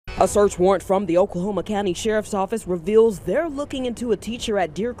A search warrant from the Oklahoma County Sheriff's Office reveals they're looking into a teacher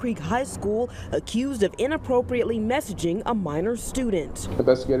at Deer Creek High School accused of inappropriately messaging a minor student.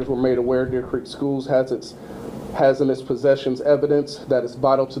 Investigators were made aware Deer Creek Schools has in its possessions evidence that is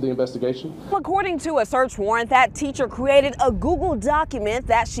vital to the investigation. According to a search warrant, that teacher created a Google document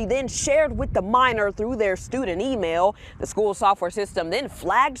that she then shared with the minor through their student email. The school software system then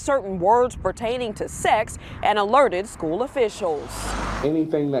flagged certain words pertaining to sex and alerted school officials.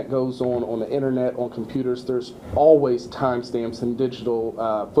 Anything that goes on the internet, on computers, there's always timestamps and digital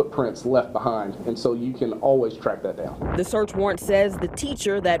footprints left behind, and so you can always track that down. The search warrant says the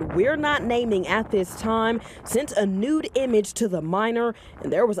teacher that we're not naming at this time sent a nude image to the minor,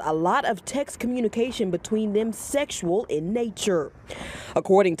 and there was a lot of text communication between them sexual in nature.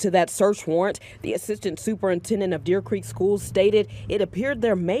 According to that search warrant, the assistant superintendent of Deer Creek Schools stated it appeared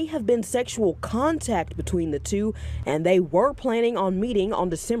there may have been sexual contact between the two, and they were planning on meeting on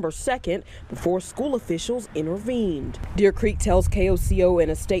December 2nd before school officials intervened. Deer Creek tells KOCO in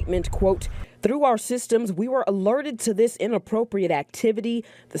a statement, quote, "Through our systems, we were alerted to this inappropriate activity.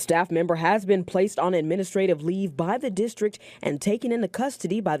 The staff member has been placed on administrative leave by the district and taken into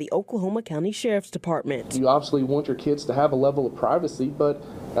custody by the Oklahoma County Sheriff's Department." You obviously want your kids to have a level of privacy, but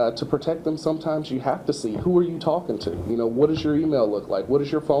to protect them, sometimes you have to see who are you talking to. You know, what does your email look like? What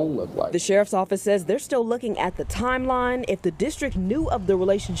does your phone look like? The sheriff's office says they're still looking at the timeline, if the district knew of the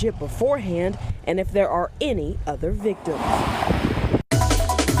relationship beforehand, and if there are any other victims.